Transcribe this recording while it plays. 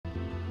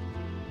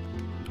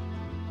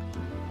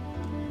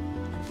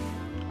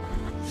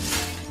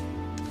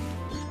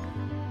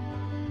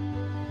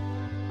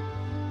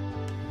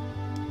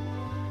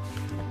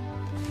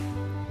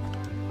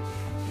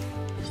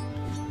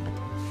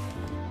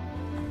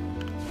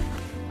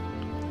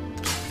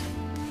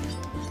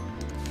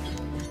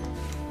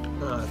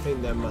I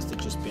think there must have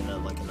just been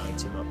like an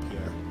item up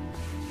here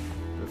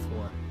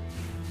before.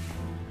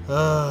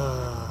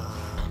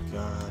 Oh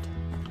god.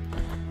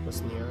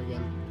 What's in here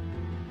again?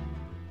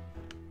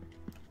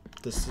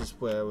 This is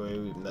where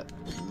we met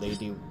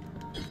Lady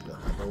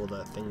had all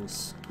the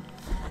things,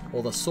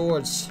 all the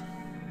swords.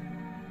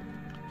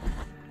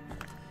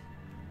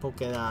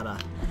 Pokenada.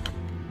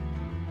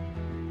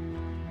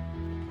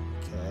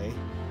 Okay.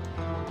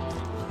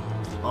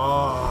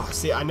 Oh,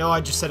 see, I know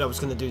I just said I was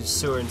going to do the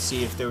sewer and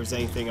see if there was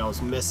anything I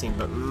was missing,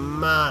 but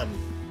man,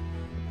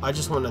 I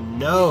just want to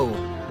know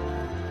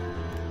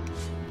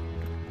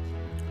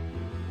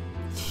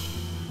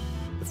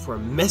if we're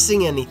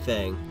missing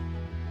anything.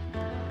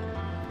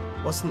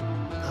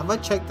 Have I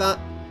checked that?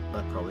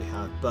 I probably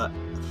have, but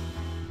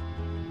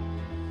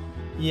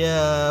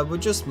yeah, we're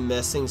just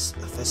missing.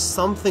 There's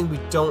something we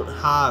don't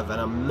have, and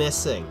I'm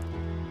missing.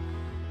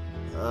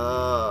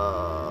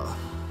 Oh,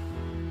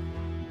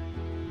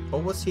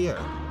 what's here?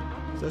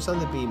 Is there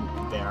something to be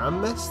there I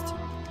missed?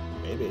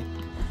 Maybe.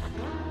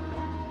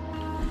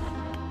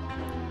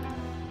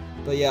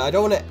 But yeah, I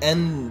don't want to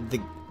end the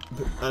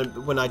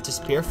when I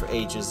disappear for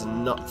ages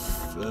and not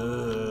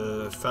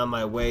find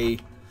my way.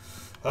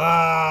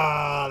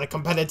 The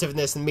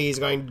competitiveness in me is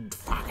going,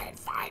 fucking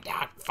find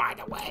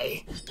a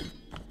way.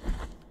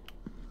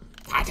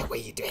 Find a way,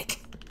 you dick.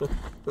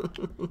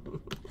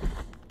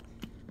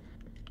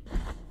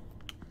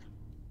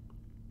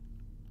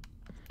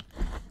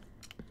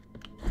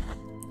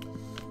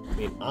 I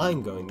mean,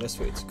 I'm going this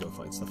way to go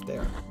find stuff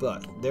there,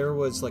 but there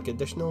was like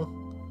additional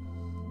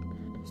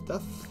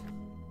stuff.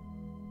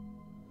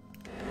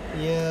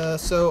 Yeah,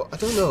 so I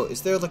don't know.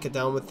 Is there like a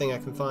downward thing I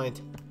can find?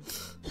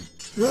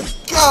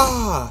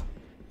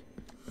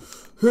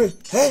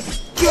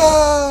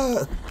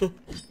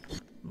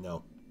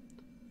 No.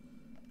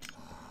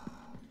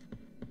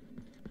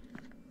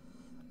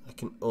 I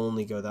can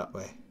only go that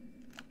way.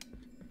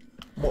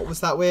 What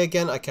was that way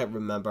again? I can't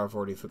remember. I've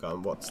already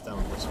forgotten what's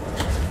down this way.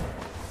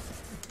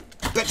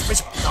 Bitch,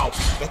 bitch! No,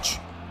 bitch!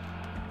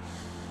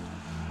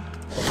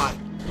 Oh, hi.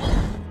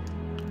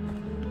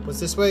 What's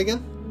this way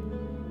again?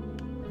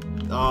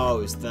 Oh,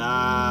 it's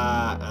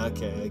that.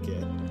 Okay,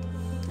 okay.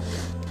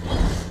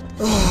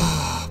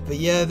 But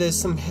yeah, there's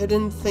some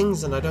hidden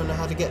things and I don't know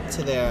how to get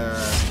to there.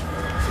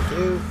 Thank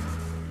you.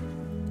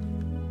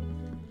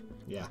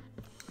 Yeah.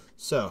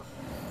 So.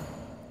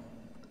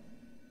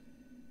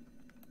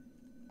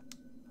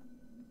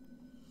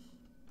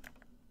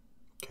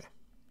 Okay.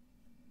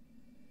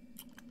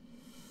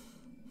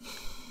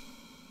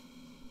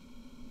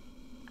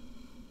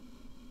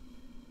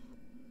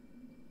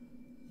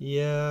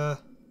 Yeah.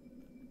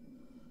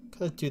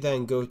 Can I do that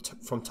and go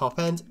from top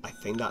end? I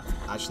think that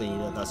actually, you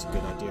know, that's a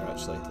good idea.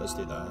 Actually, let's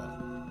do that.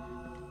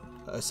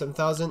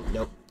 7,000?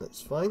 Nope,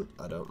 that's fine.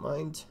 I don't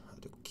mind. I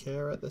don't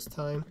care at this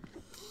time.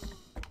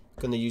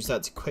 Gonna use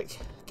that to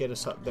get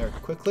us up there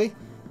quickly.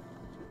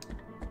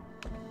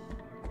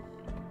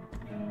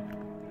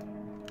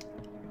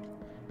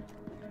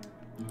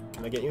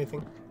 Can I get you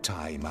anything?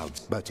 Time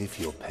out, but if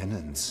your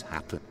penance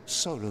happen,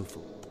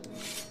 sorrowful.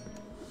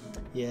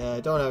 Yeah, I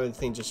don't have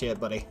anything just yet,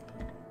 buddy.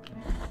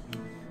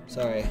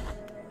 Sorry.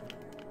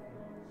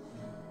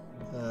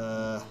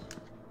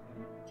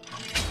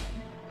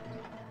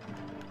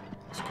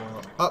 Let's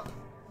go up.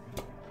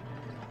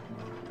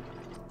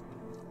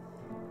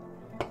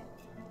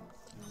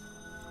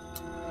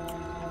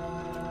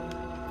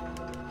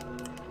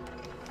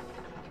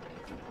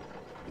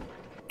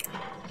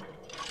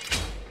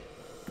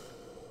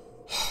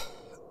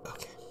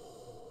 Okay.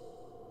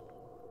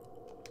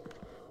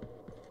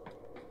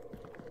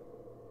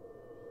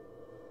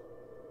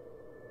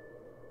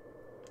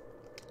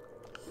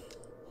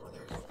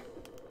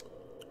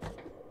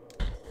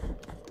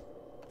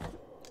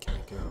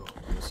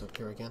 Up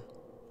here again.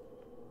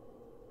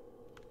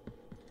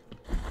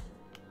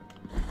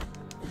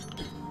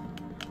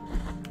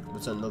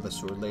 What's another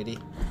sword lady?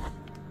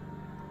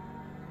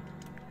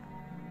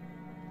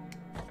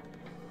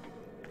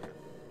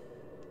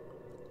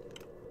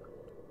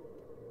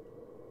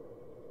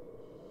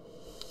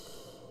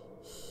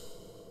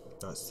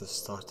 That's the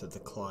start of the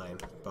climb,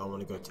 but I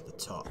want to go to the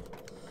top.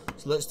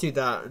 So let's do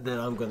that, then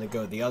I'm going to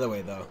go the other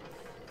way though.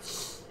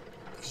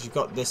 Because you've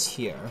got this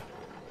here.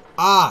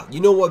 Ah, you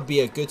know what would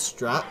be a good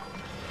strat?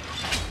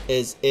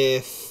 Is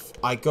if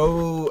I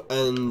go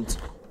and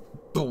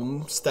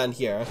boom, stand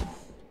here.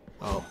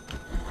 Oh,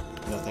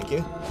 no thank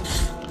you.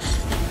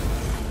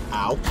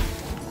 Ow.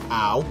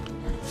 Ow.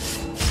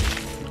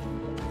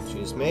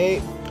 Excuse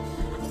me.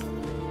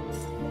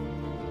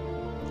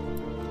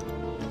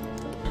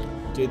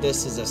 Do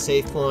this as a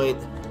safe point.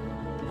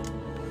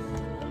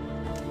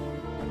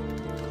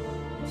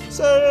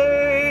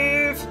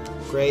 Save!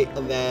 Great,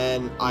 and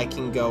then I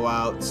can go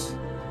out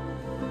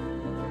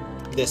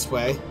this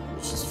way,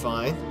 which is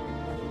fine,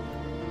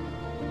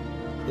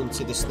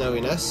 into the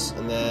snowiness,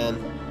 and then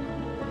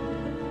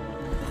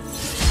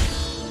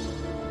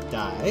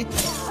die.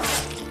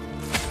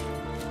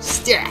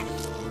 Steer!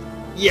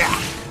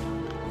 Yeah!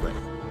 Great.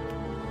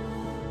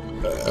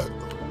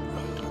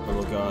 And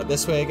we'll go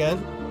this way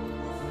again.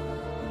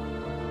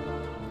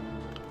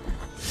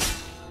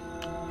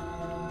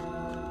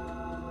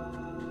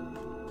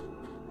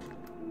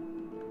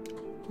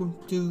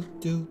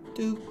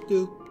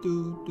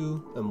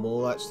 And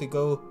we'll actually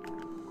go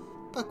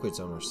backwards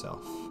on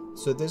ourselves.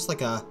 So there's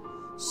like a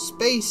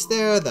space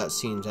there that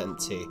seems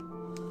empty.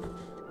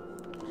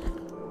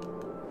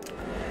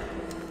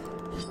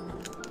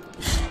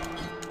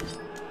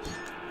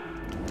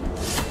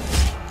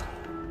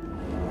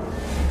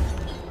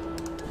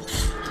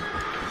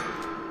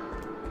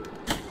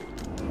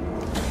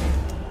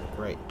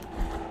 Great.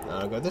 Now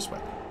I'll go this way.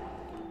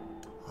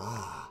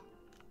 Ah.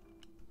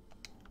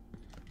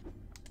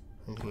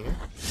 Anything here?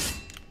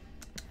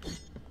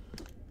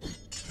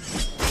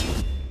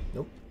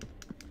 Nope.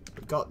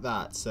 We got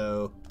that,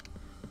 so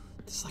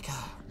there's like a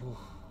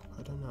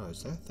I don't know,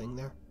 is there a thing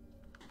there?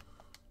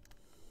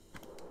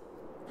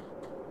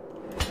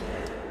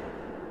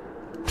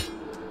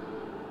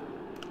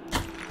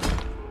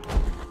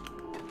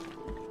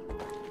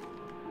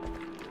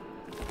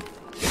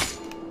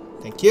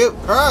 Thank you.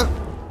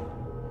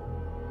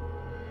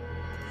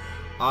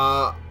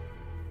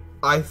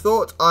 I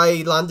thought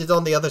I landed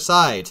on the other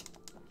side.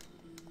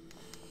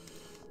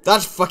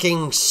 That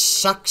fucking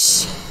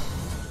sucks.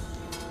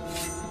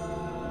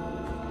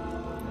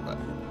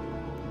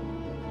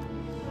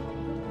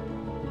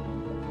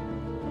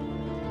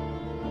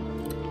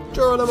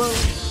 Geronimo.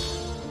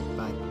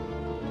 Bye.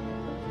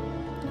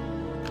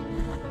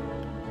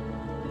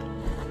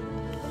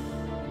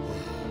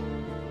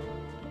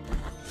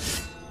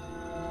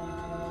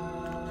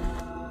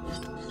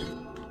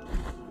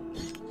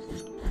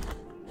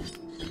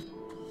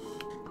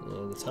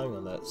 The timing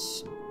on that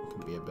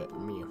can be a bit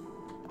meh.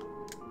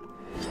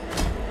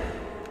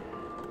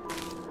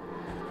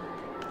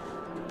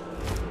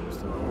 That's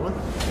the wrong one.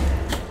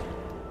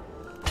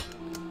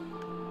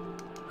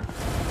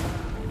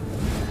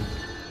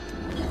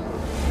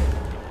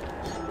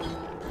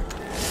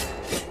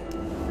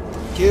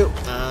 Thank you.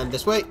 And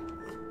this way.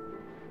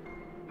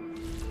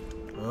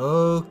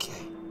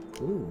 Okay.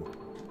 Ooh.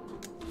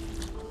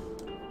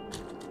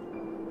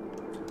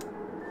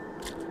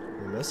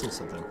 We're missing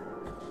something.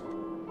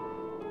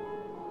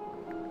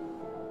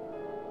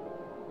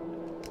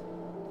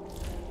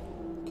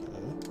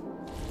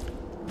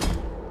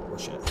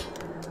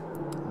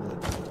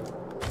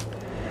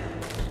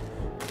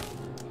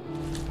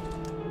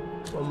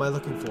 What am I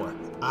looking for?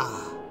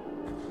 Ah.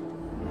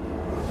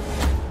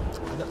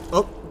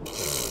 Oh!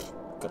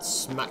 Got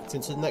smacked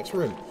into the next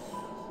room.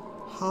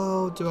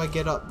 How do I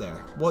get up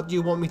there? What do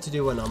you want me to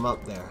do when I'm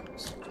up there?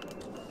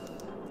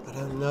 I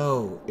don't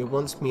know. It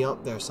wants me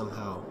up there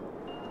somehow.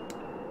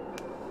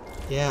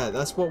 Yeah,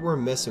 that's what we're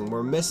missing.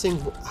 We're missing,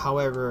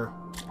 however...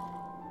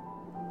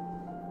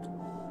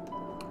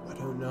 I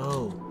don't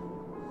know.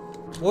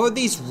 What are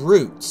these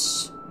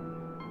roots?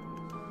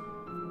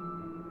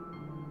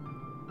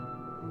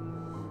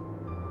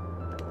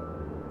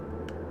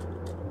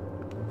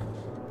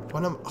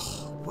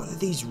 What are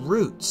these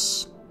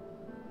roots?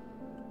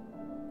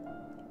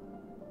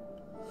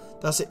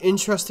 That's an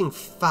interesting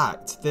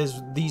fact.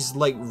 There's these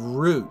like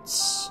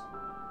roots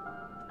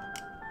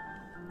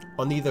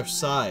on either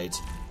side.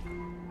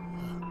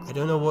 I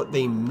don't know what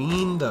they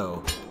mean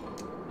though.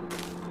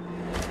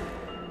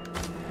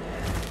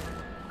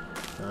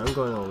 I'm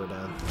going all the way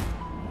down.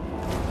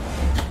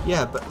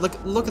 Yeah, but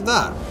look at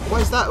that. Why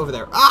is that over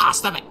there? Ah,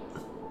 stop it!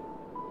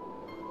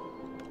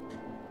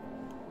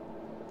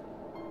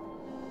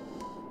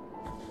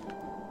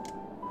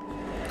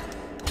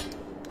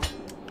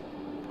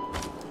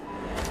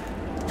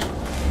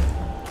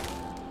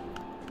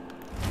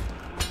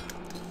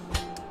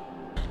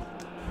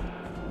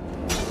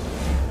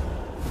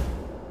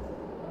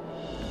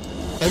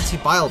 Empty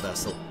bile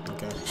vessel.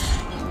 Okay.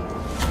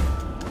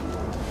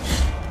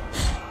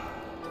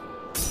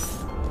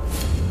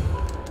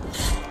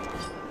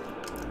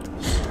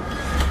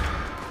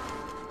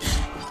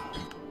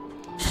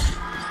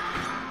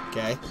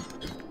 Okay.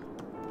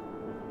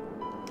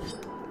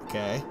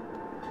 Okay.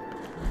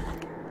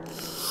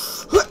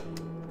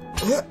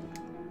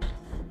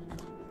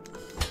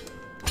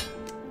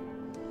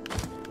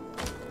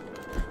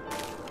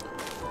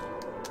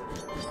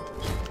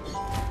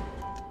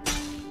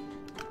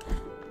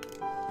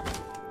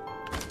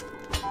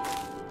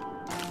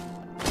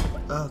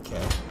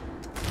 Okay.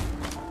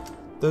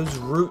 Those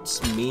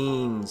roots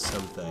mean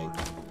something.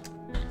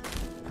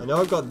 I know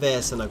I've got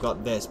this and I've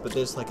got this, but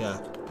there's like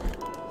a...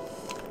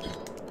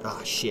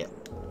 Ah, shit.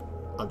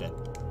 I'm dead.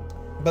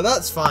 But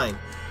that's fine.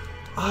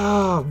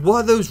 Ah,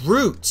 what are those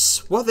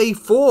roots? What are they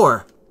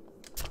for?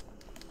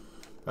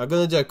 I'm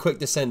gonna do a quick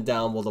descent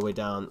down all the way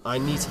down. I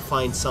need to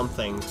find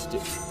something to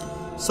do.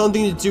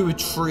 Something to do with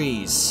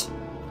trees.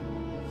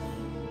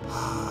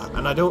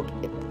 And I don't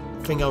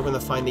think I'm gonna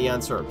find the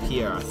answer up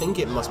here. I think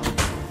it must be...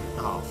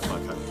 Oh,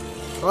 fuck.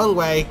 Wrong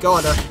way. Go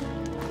on there.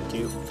 Thank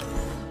you.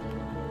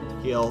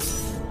 Heal.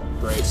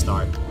 Great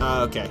start.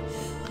 Okay.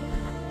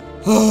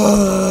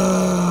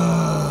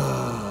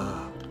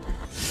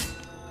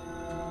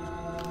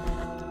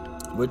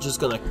 We're just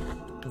gonna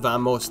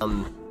vamos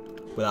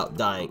without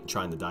dying,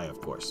 trying to die,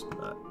 of course.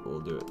 We'll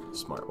do it the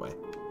smart way.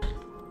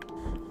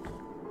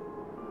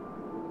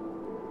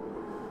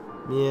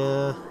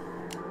 Yeah.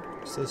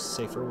 Is this a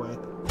safer way?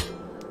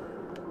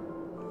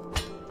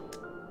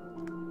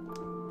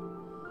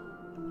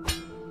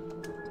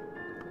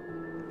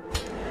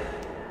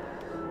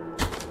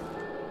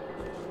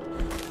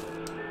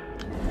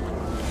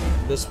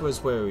 This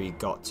was where we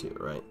got to,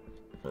 right?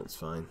 That's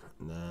fine.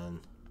 And then...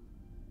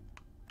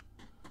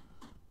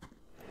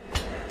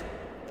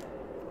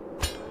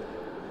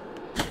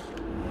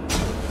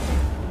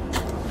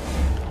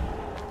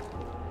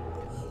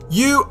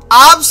 You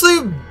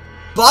absolute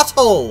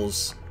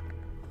buttholes!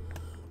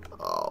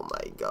 Oh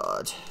my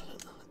god.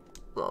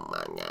 Oh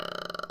my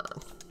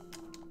god.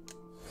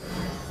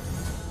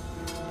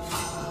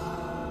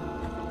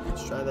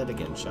 Let's try that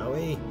again, shall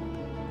we?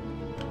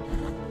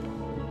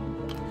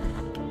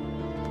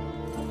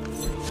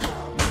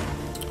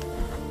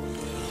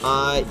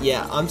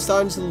 Yeah, I'm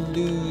starting to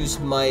lose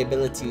my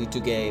ability to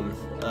game.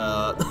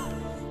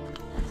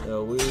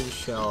 So we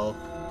shall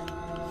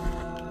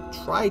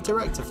try to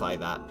rectify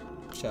that,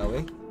 shall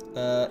we?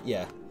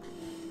 Yeah.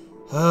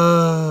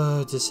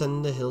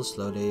 Descend the hill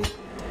slowly.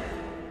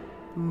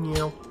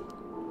 Meow.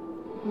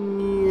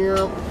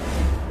 Meow.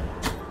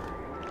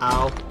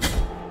 Ow.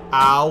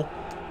 Ow.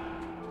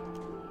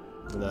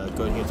 I'm gonna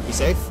go in here to be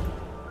safe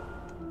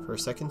for a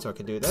second so I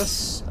can do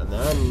this, and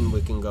then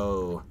we can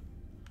go.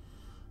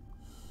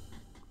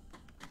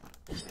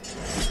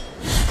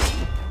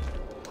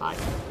 Hi.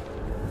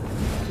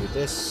 Do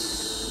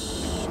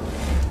this.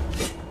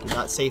 Do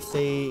that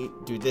safely.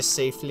 Do this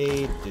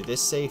safely. Do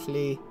this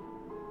safely.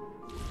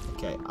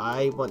 Okay,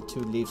 I want to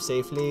leave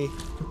safely.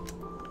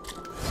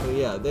 So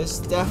yeah, this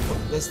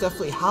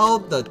definitely. How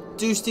the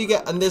deuce do you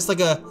get? And there's like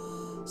a.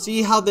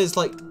 See how there's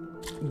like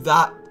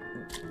that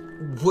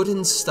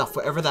wooden stuff,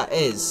 whatever that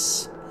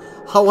is.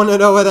 I want to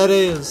know what that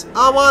is.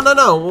 I want to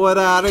know what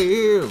that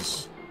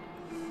is.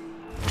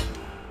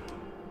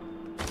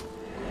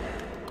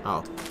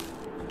 Oh.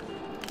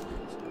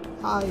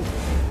 Hi.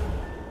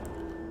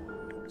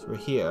 So we're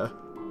here.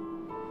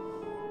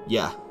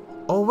 Yeah.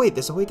 Oh wait,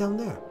 there's a way down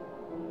there.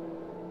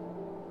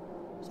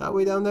 Is that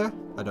way down there?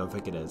 I don't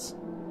think it is.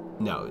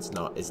 No, it's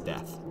not. It's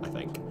death, I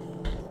think.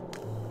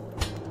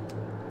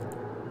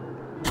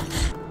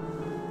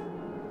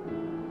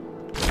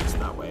 It's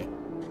that way.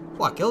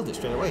 Oh, I killed it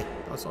straight away.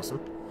 That's awesome.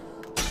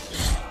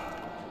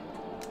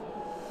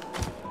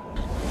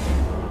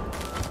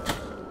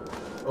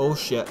 Oh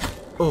shit.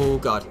 Oh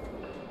god.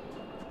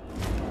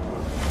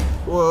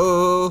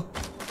 Whoa.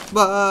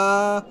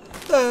 Ba.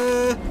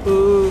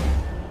 Ooh.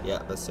 Yeah,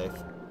 that's safe.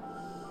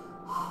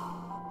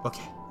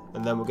 Okay.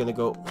 And then we're gonna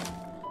go.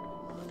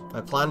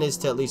 My plan is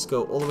to at least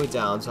go all the way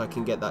down so I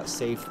can get that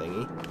save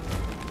thingy.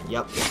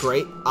 Yep,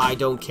 great. I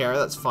don't care.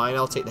 That's fine.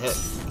 I'll take the hit.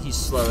 He's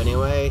slow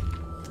anyway.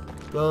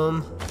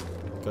 Boom.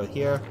 Go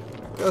here.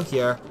 Go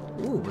here.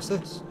 Ooh, what's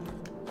this?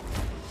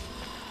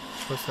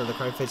 The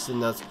crime faces in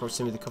the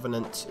proximity of the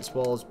Covenant, its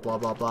walls, blah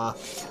blah blah.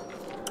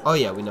 Oh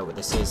yeah, we know what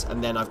this is.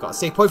 And then I've got a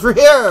save point for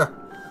here!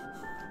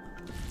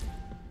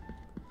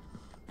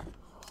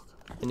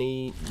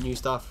 Any new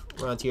stuff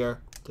around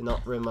here? Do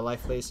not ruin my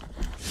life, please.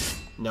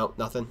 Nope,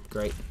 nothing.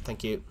 Great,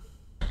 thank you.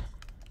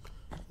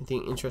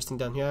 Anything interesting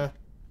down here?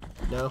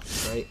 No?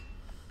 Great.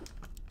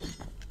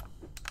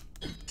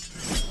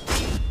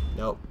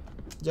 Nope.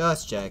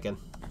 Just checking.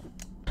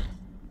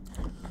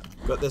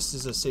 Got this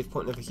as a save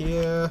point over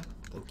here.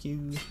 Thank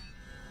you.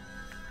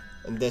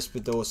 And this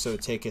would also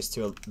take us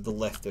to the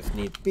left if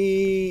need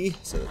be.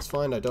 So that's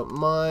fine, I don't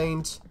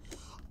mind.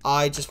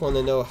 I just want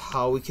to know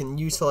how we can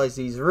utilize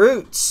these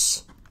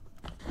routes.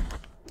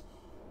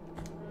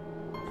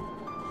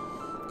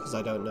 Because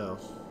I don't know.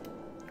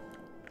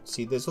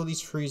 See, there's all these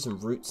trees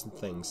and roots and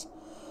things.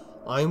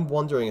 I'm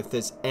wondering if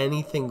there's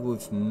anything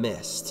we've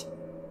missed.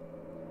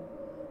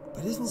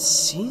 But it doesn't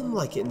seem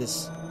like it in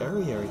this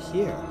area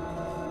here.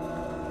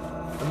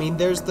 I mean,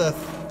 there's the...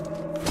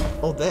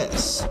 Oh,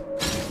 this.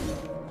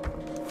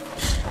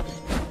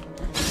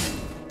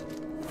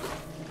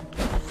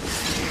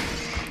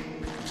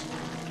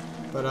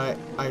 But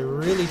I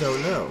really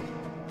don't know.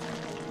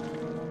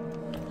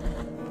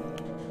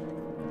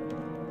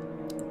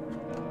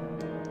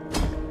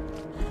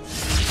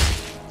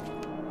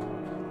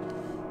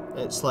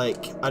 It's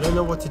like, I don't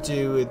know what to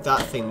do with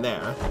that thing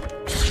there.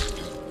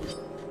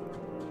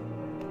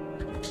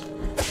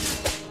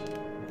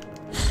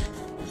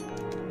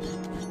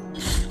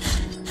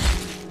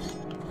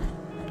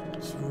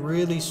 It's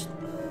really...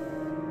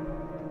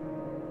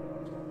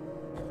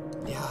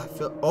 Yeah, I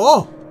feel...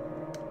 Oh!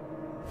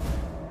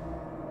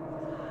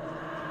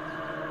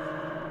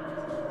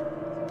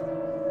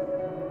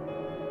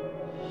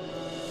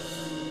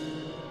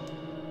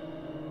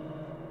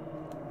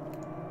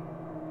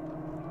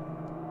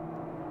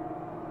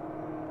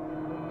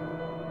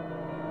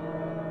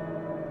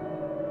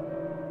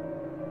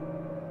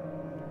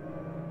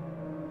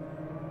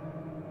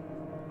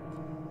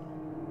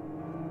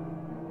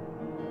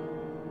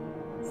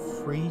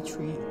 Free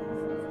tree.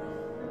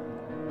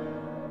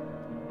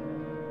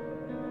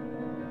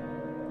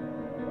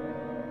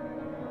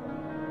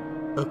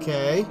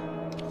 Okay.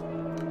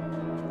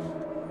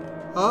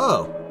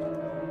 Oh.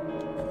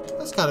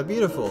 That's kind of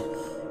beautiful.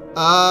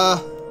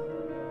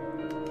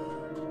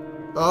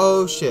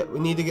 Oh shit, we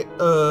need to get,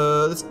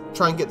 let's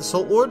try and get the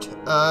Salt Lord.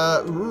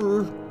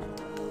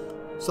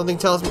 Something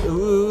tells me,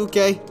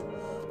 okay.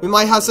 We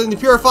might have something to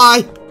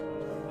purify.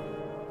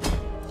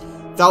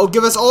 That will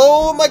give us,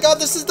 oh my god,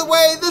 this is the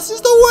way, this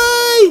is the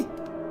way!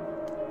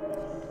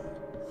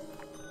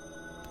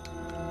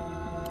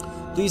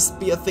 Please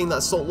be a thing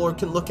that Salt Lord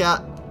can look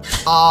at.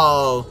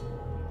 Oh.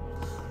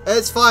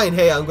 It's fine,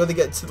 hey, I'm going to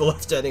get to the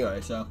left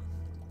anyway, so.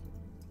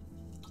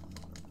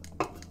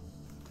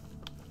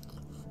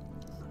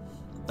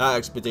 I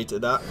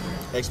expedited that.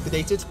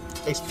 Expedited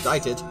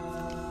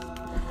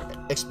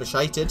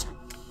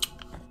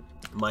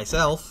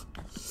myself.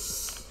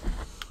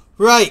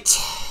 Right.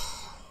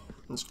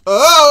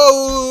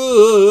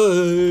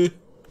 Oh!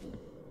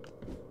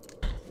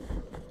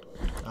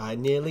 I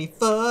nearly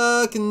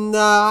fucking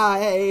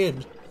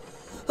died.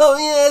 Oh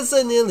yes,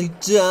 I nearly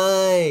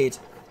died.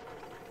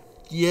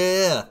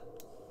 Yeah.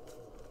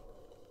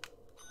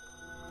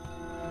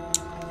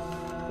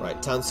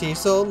 Right, town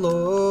safe, oh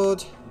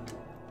Lord.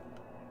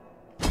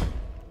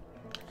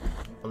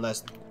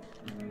 Unless,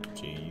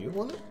 do you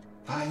want it?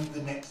 Find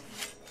the next.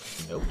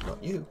 Nope,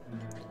 not you.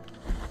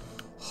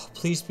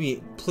 Please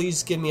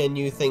give me a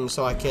new thing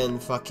so I can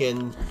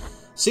fucking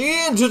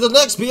see into the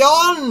next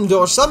beyond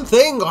or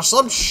something or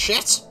some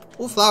shit.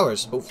 Oh,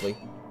 flowers, hopefully.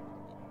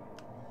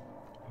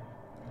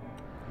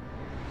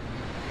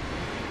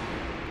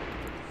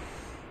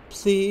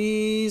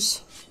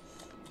 Please.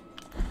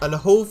 And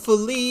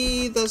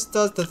hopefully this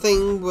does the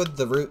thing with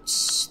the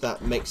roots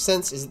that makes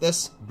sense. Is it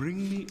this?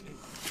 Bring me.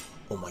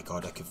 Oh my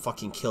god, I could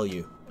fucking kill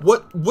you.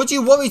 What do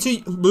you want me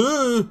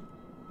to...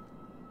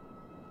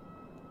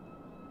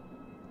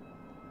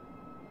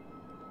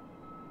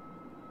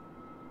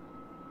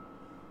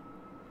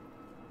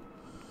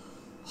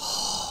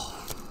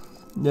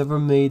 Never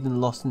made and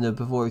lost in there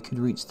before I could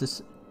reach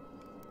this.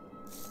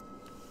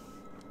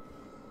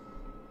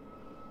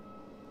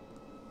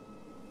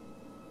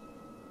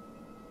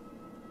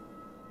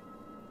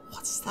 What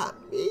does that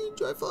mean?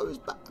 I thought I was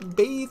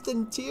bathed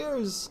in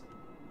tears.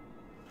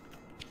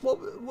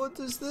 What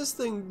does this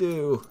thing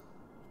do?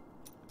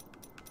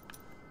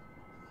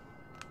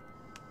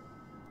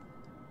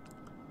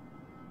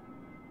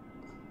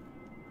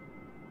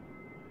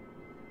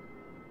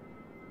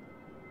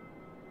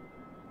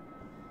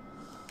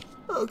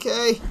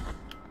 Okay.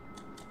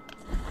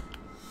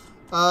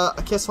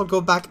 I guess I'll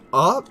go back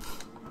up.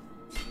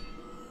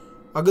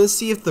 I'm gonna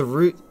see if the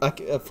root I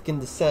can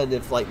descend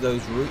if like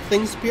those root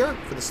things appear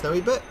for the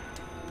snowy bit.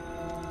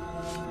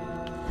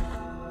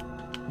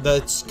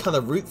 The kind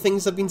of root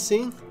things I've been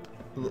seeing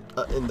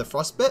in the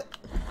frost bit.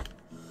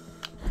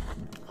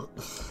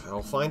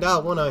 I'll find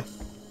out, won't I?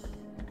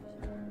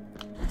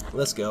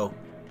 Let's go.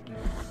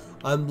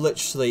 I'm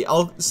literally...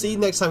 I'll see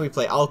next time we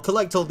play. I'll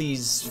collect all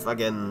these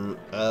fucking...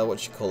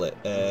 what you call it?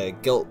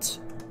 Guilt...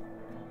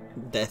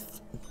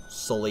 Death...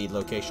 Sullied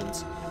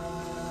locations.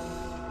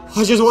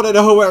 I just want to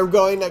know where I'm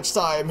going next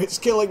time. It's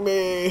killing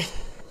me.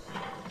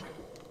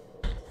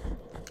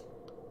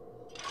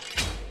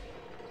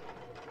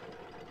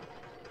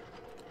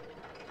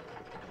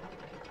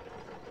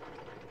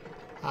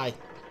 Hi.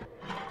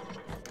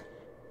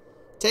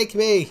 Take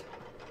me.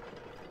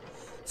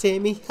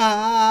 Take me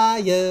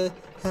higher.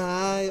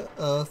 High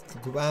off the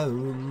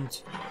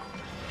ground.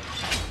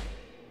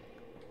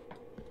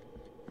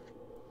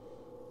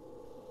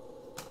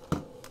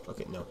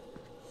 Okay, no.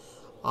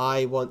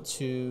 I want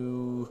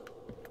to...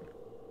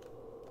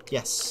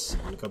 Yes,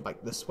 I'm gonna go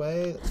back this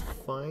way, that's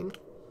fine.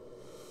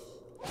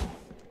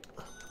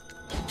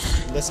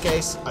 In this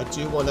case, I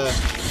do want to...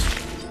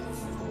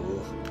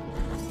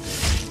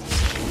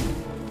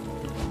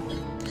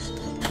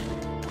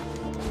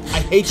 I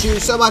hate you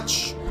so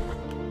much!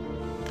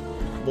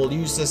 We'll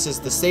use this as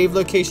the save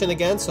location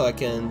again, so I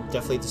can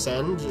definitely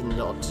descend and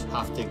not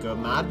have to go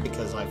mad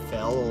because I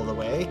fell all the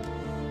way.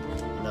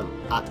 And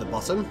I'm at the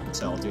bottom,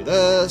 so I'll do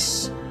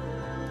this.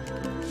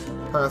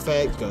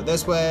 Perfect, go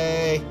this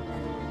way.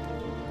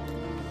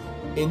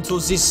 Into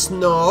the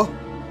snow.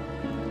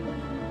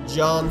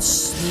 Jon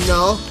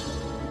Snow.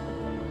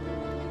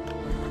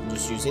 I'm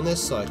just using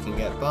this so I can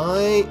get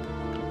by.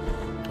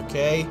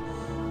 Okay.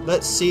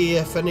 Let's see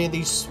if any of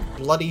these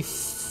bloody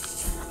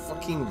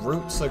fucking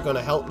roots are going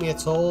to help me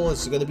at all.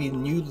 Is it going to be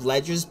new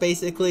ledges,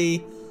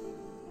 basically?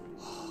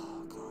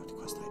 Oh, God.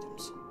 Quest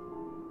items.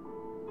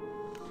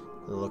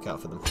 I'm going to look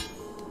out for them.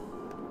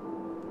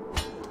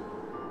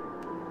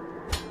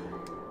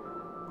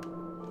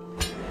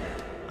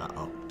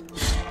 Uh-oh.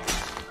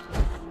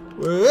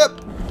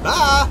 Whoop!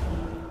 Ah!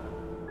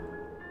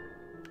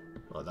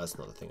 Oh, that's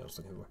not the thing I was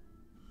looking for.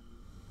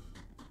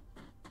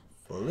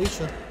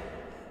 Felicia.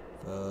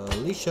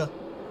 Felicia.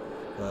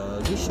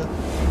 Felicia.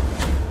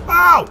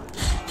 Ow!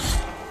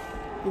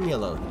 Leave me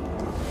alone.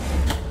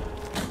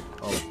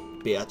 Oh,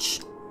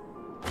 bitch.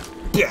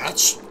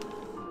 Bitch!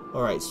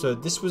 Alright, so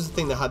this was the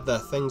thing that had the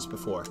things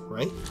before,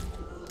 right?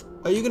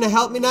 Are you gonna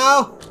help me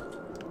now?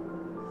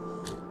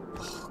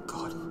 Oh,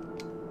 God.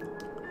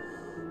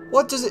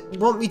 What does it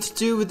want me to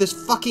do with this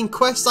fucking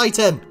quest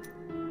item?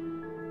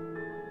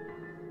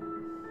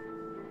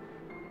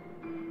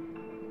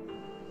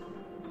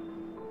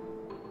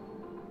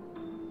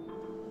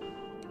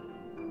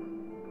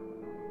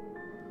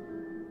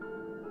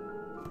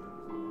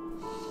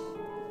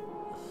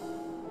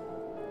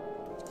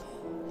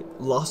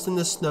 Lost in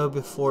the snow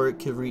before it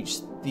could reach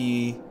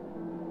the...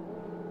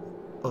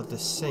 of the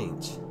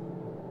saint.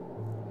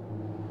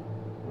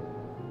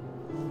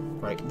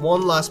 Right,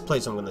 one last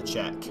place I'm gonna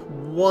check.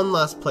 One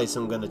last place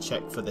I'm gonna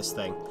check for this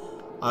thing.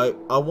 I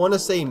want to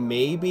say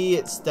maybe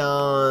it's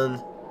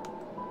down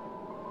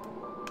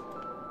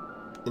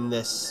in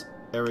this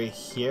area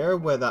here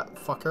where that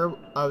fucker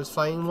I was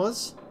fighting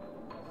was.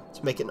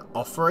 To make an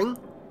offering.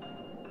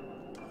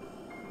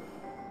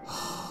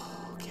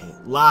 Okay,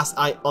 last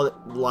thing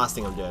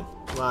I'm doing.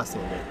 Last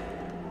thing I'm doing.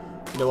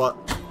 You know what?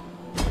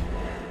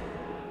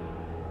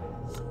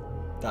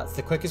 That's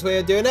the quickest way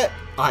of doing it.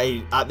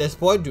 I, at this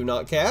point, do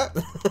not care.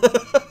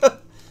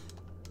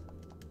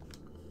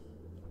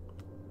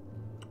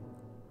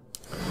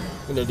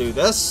 I'm gonna do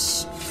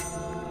this.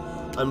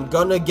 I'm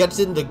gonna get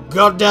in the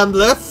goddamn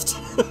lift.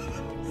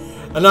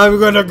 And I'm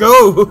gonna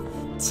go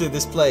to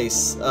this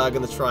place. I'm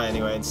gonna try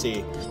anyway and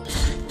see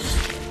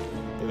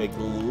if it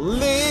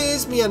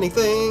leads me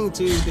anything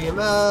to the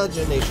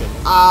imagination.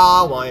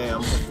 Oh, I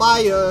am on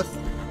fire.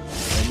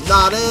 And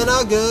not in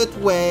a good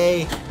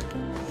way.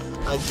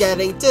 I'm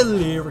getting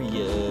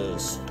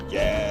delirious.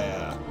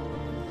 Yeah.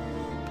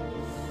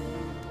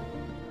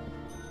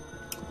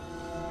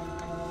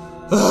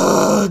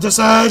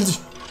 Descend!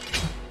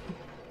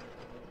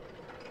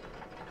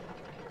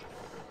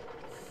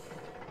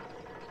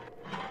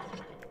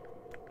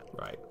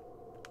 Right.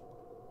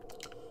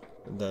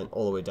 And then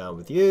all the way down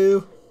with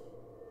you.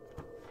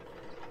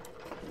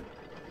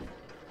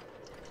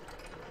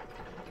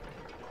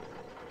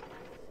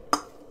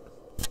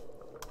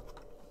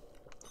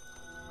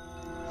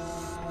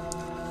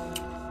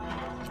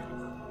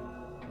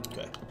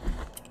 Okay.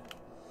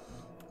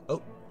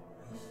 Oh.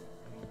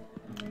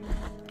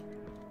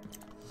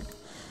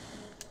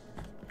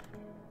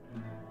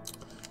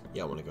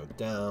 Yeah, I want to go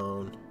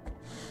down.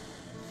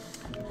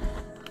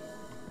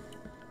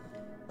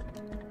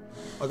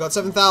 I got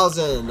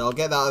 7,000. I'll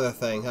get that other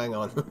thing. Hang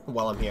on,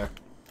 while I'm here.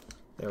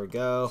 There we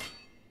go.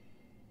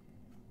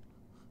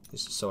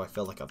 This is so I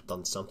feel like I've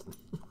done something.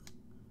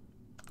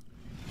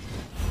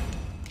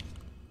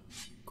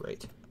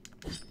 Great.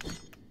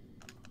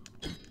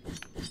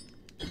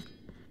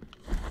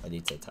 I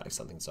need to attack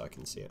something so I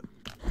can see it.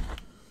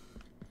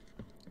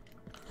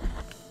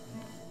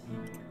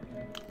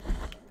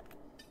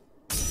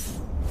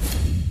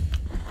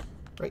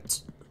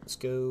 Right, let's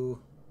go.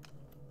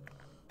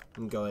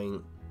 I'm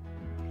going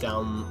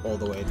down all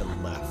the way to the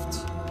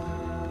left.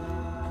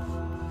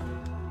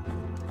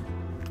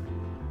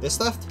 This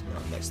left? No,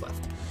 next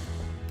left.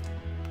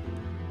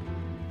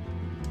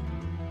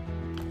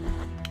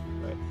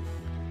 Right.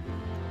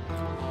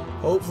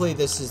 Hopefully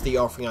this is the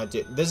offering I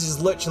did. This is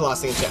literally the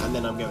last thing I did, and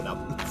then I'm giving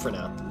up for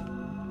now.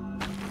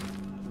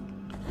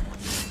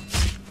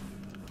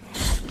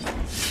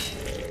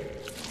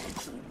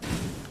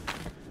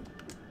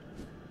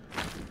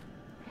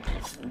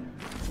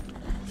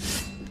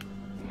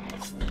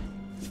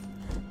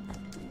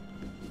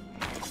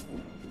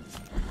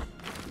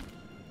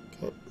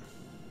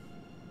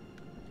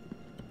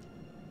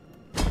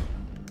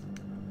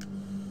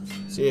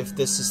 See if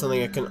this is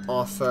something I can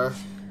offer.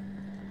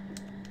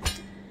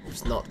 If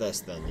it's not this,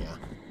 then yeah.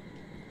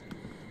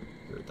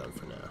 You're done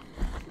for now.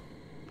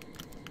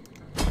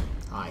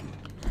 Hi.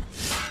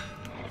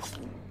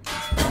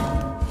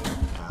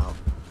 Ow.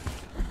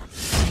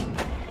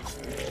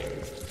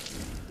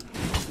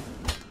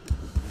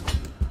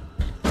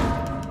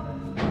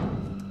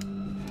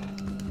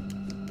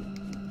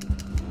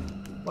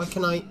 Why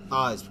can I?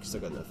 Ah, it's because I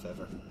got no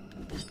feather.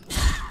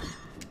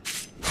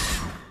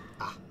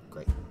 Ah,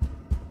 great.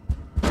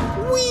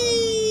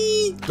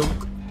 Whee!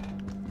 Dunk.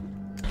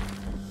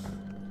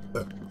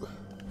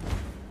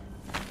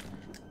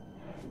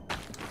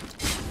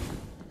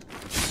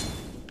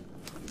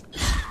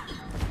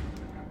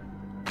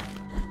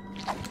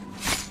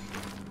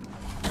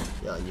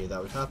 Yeah, I knew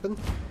that would happen.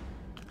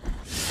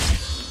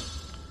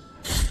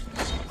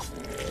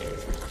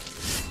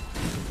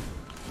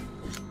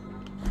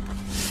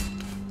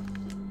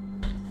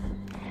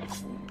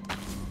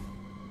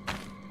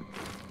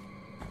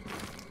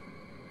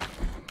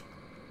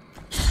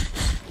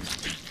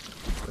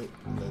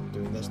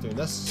 Doing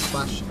this,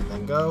 splash, and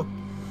then go.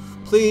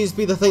 Please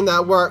be the thing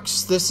that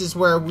works. This is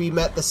where we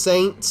met the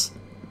saint.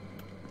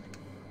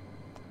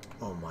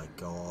 Oh my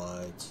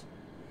god.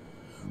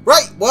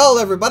 Right, well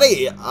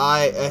everybody,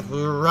 I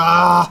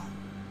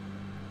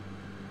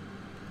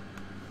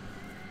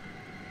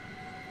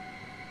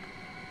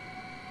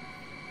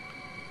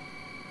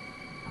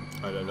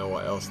don't know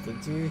what else to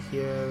do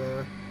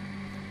here.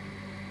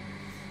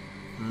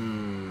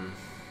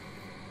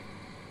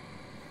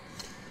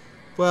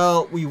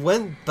 Well, we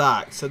went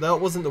back, so that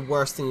wasn't the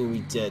worst thing we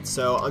did.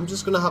 So I'm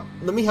just gonna have,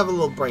 let me have a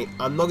little break.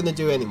 I'm not gonna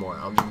do it anymore.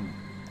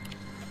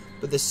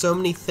 But there's so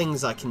many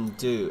things I can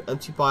do.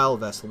 Empty bile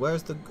vessel.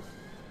 Where's the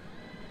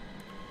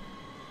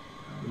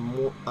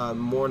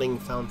morning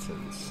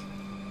fountains?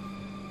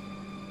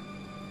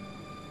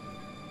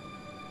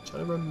 I'm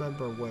trying to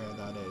remember where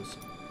that is.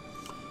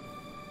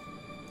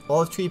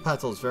 Olive tree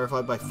petals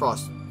verified by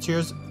frost.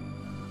 Tears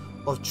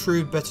of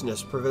true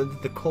bitterness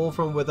prevented the coal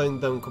from withering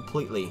them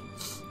completely.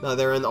 Now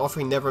they're an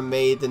offering never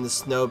made in the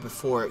snow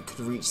before it could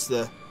reach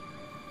the...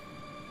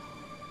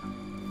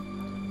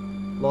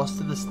 Lost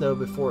to the snow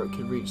before it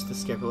could reach the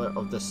scapula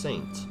of the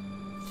saint.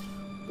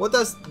 What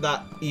does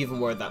that even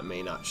word that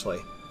mean,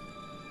 actually?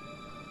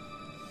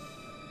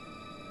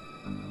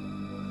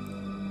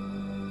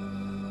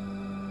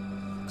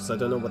 Because I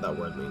don't know what that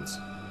word means.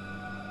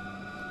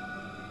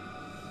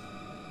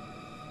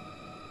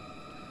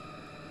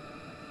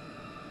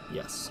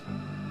 Yes.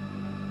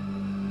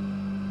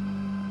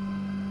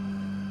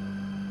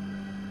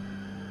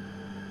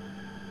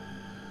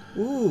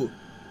 Ooh.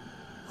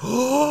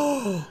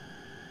 Oh!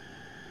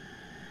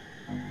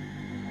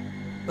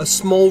 A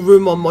small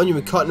room on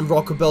monument cut in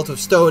rock or built of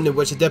stone in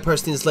which a dead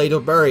person is laid or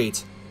buried.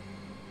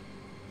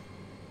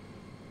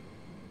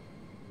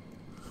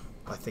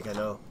 I think I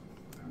know.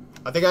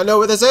 I think I know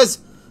what this is!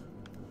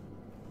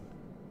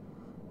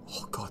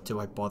 Oh god, do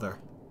I bother?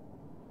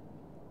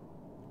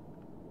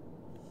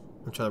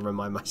 I'm trying to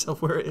remind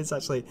myself where it is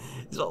actually.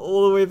 It's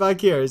all the way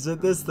back here. Is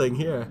it this thing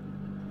here?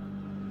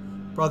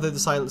 Brotherhood, the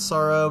Silent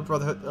Sorrow,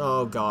 Brotherhood.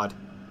 Oh god.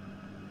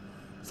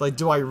 It's like,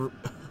 do I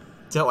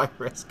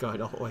risk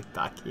going all the way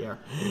back here?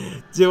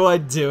 Do I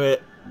do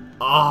it?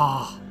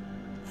 Oh.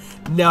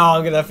 No,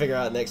 I'm gonna figure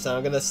out next time.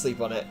 I'm gonna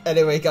sleep on it.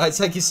 Anyway, guys,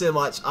 thank you so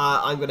much.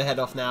 I'm gonna head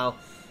off now.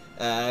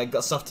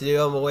 Got stuff to do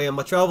on my way on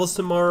my travels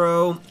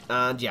tomorrow,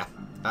 and yeah.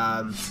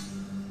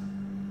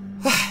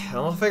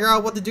 I'll figure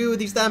out what to do with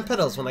these damn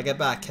pedals when I get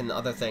back and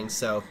other things.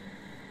 So,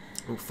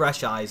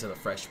 fresh eyes and a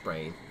fresh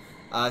brain.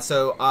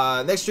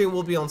 Next stream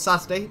will be on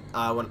Saturday,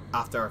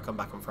 after I come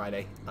back on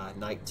Friday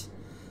night.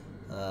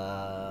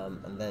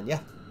 And then,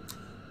 yeah.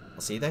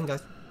 I'll see you then,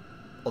 guys.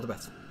 All the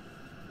best.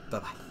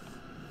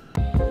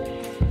 Bye-bye.